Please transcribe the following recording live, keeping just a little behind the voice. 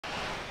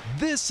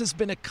This has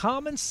been a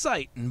common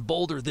sight in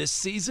Boulder this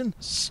season.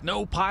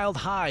 Snow piled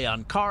high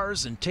on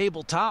cars and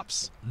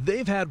tabletops.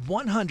 They've had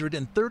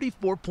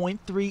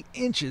 134.3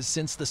 inches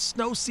since the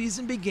snow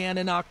season began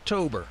in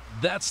October.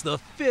 That's the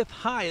fifth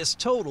highest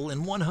total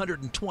in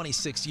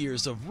 126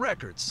 years of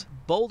records.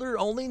 Boulder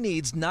only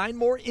needs 9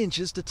 more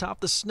inches to top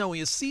the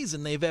snowiest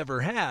season they've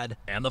ever had,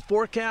 and the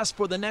forecast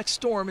for the next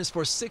storm is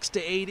for 6 to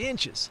 8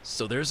 inches,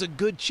 so there's a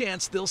good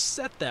chance they'll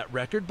set that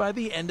record by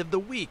the end of the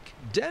week.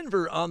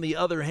 Denver, on the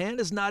other hand,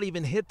 has not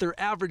even hit their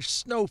average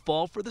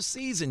snowfall for the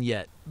season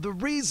yet. The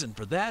reason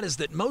for that is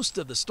that most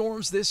of the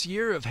storms this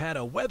year have had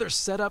a weather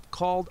setup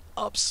called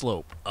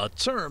upslope, a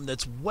term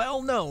that's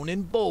well known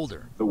in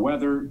Boulder. The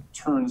weather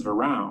turns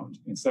around.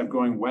 Instead of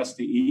going west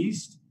to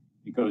east,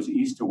 it goes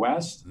east to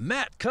west.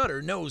 Matt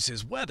Cutter knows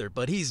his weather,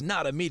 but he's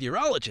not a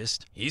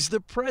meteorologist. He's the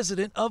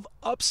president of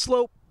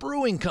Upslope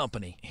Brewing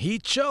Company. He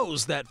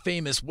chose that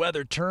famous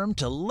weather term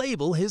to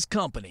label his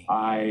company.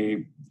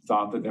 I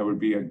thought that would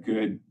be a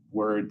good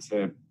word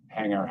to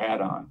hang our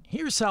hat on.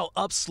 Here's how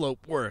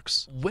upslope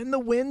works. When the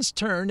winds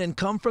turn and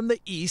come from the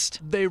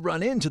east, they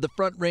run into the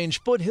Front Range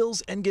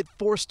foothills and get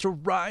forced to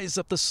rise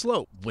up the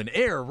slope. When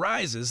air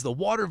rises, the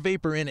water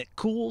vapor in it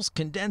cools,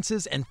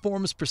 condenses, and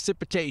forms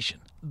precipitation.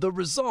 The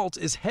result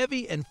is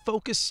heavy and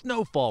focused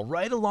snowfall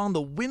right along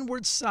the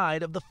windward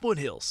side of the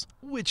foothills,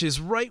 which is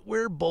right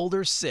where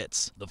Boulder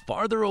sits. The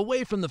farther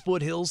away from the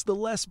foothills, the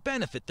less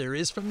benefit there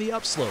is from the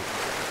upslope.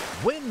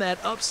 When that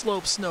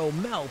upslope snow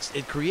melts,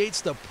 it creates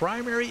the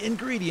primary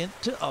ingredient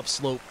to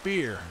upslope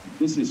beer.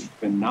 This is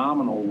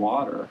phenomenal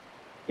water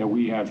that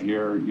we have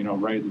here,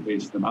 right at the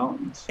base of the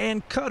mountains.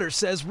 And Cutter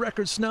says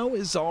record snow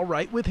is all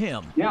right with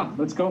him. Yeah,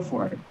 let's go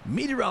for it.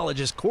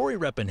 Meteorologist Cory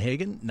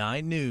Reppenhagen,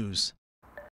 9 News.